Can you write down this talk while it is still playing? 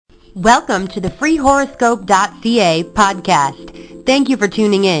Welcome to the freehoroscope.ca podcast. Thank you for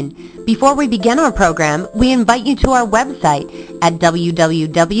tuning in. Before we begin our program, we invite you to our website at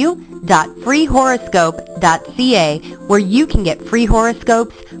www.freehoroscope.ca, where you can get free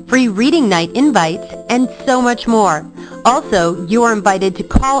horoscopes, free reading night invites, and so much more. Also, you are invited to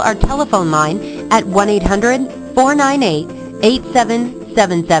call our telephone line at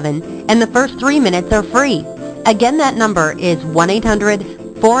 1-800-498-8777, and the first 3 minutes are free. Again, that number is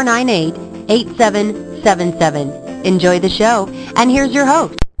 1-800-498-8777. Enjoy the show, and here's your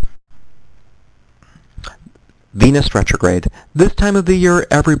host. Venus retrograde. This time of the year,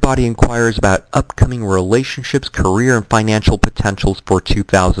 everybody inquires about upcoming relationships, career, and financial potentials for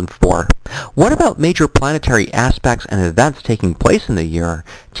 2004. What about major planetary aspects and events taking place in the year?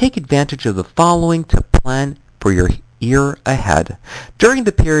 Take advantage of the following to plan for your year ahead. During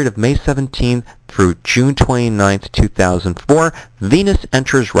the period of May 17th through June 29th, 2004, Venus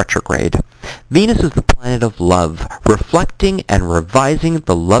enters retrograde. Venus is the planet of love. Reflecting and revising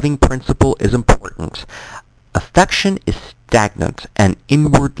the loving principle is important. Affection is stagnant and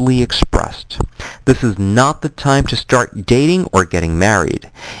inwardly expressed. This is not the time to start dating or getting married.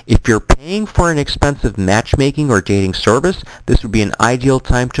 If you're paying for an expensive matchmaking or dating service, this would be an ideal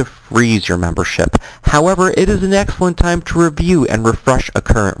time to freeze your membership. However, it is an excellent time to review and refresh a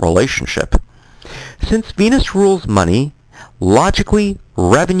current relationship. Since Venus rules money, logically,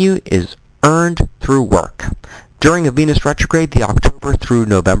 revenue is earned through work. During a Venus retrograde, the October through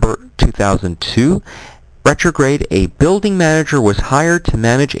November 2002, retrograde, a building manager was hired to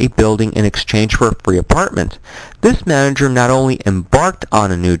manage a building in exchange for a free apartment. This manager not only embarked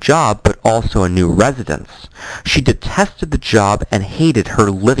on a new job, but also a new residence. She detested the job and hated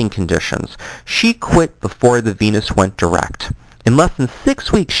her living conditions. She quit before the Venus went direct. In less than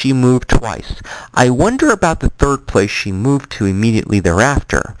 6 weeks, she moved twice. I wonder about the third place she moved to immediately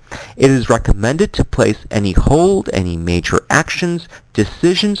thereafter. It is recommended to place any hold, any major actions,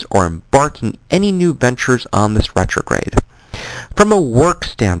 decisions, or embarking any new ventures on this retrograde. From a work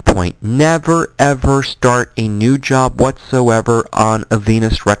standpoint, never ever start a new job whatsoever on a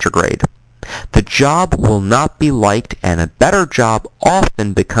Venus retrograde. The job will not be liked, and a better job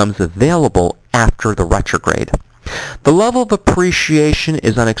often becomes available after the retrograde. The level of appreciation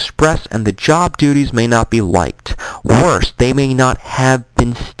is unexpressed, and the job duties may not be liked. Worse, they may not have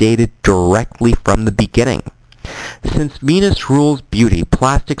been stated directly from the beginning. Since Venus rules beauty,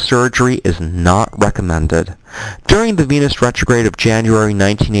 plastic surgery is not recommended. During the Venus retrograde of January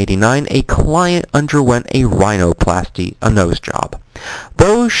 1989, a client underwent a rhinoplasty, a nose job.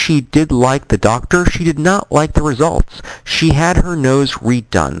 Though she did like the doctor, she did not like the results. She had her nose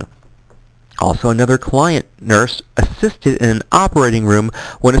redone. Also, another client nurse assisted in an operating room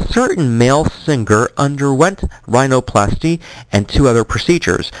when a certain male singer underwent rhinoplasty and 2 other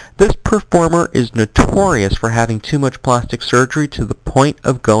procedures. This performer is notorious for having too much plastic surgery to the point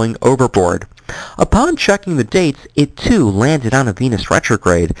of going overboard. Upon checking the dates, it too landed on a Venus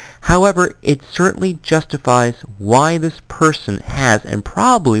retrograde. However, it certainly justifies why this person has and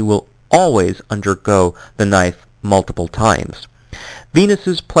probably will always undergo the knife multiple times.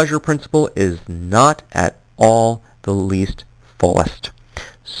 Venus's pleasure principle is not at all the least fullest.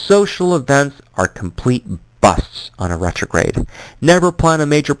 Social events are complete busts on a retrograde. Never plan a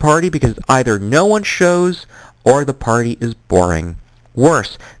major party because either no one shows or the party is boring.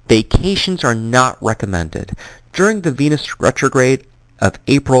 Worse, vacations are not recommended. During the Venus retrograde of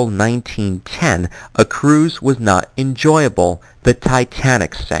April 1910, a cruise was not enjoyable. The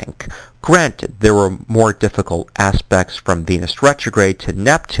Titanic sank. Granted, there were more difficult aspects from Venus retrograde to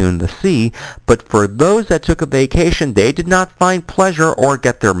Neptune, the sea, but for those that took a vacation, they did not find pleasure or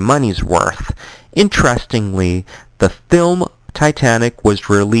get their money's worth. Interestingly, the film Titanic was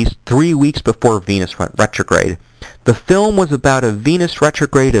released 3 weeks before Venus went retrograde. The film was about a Venus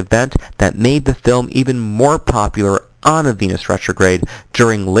retrograde event that made the film even more popular on a Venus retrograde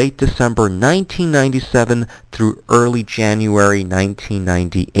during late December 1997 through early January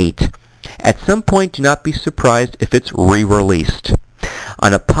 1998. At some point, do not be surprised if it's re-released.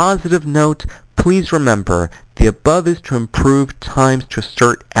 On a positive note, please remember, the above is to improve times to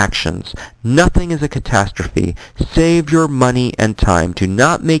assert actions. Nothing is a catastrophe. Save your money and time. Do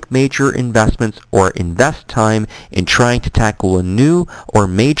not make major investments or invest time in trying to tackle a new or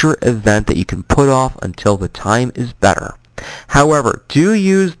major event that you can put off until the time is better. However, do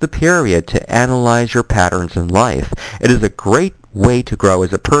use the period to analyze your patterns in life. It is a great way to grow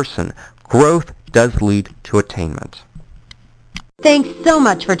as a person. Growth does lead to attainment. Thanks so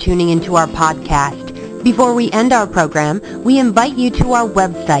much for tuning into our podcast. Before we end our program, we invite you to our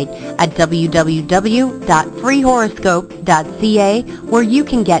website at www.freehoroscope.ca, where you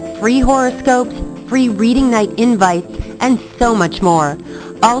can get free horoscopes, free reading night invites, and so much more.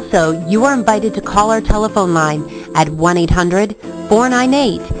 Also, you are invited to call our telephone line at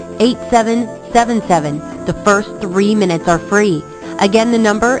 1-800-498-8777. The first 3 minutes are free. Again, the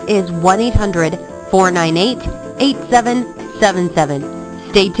number is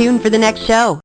 1-800-498-8777. Stay tuned for the next show.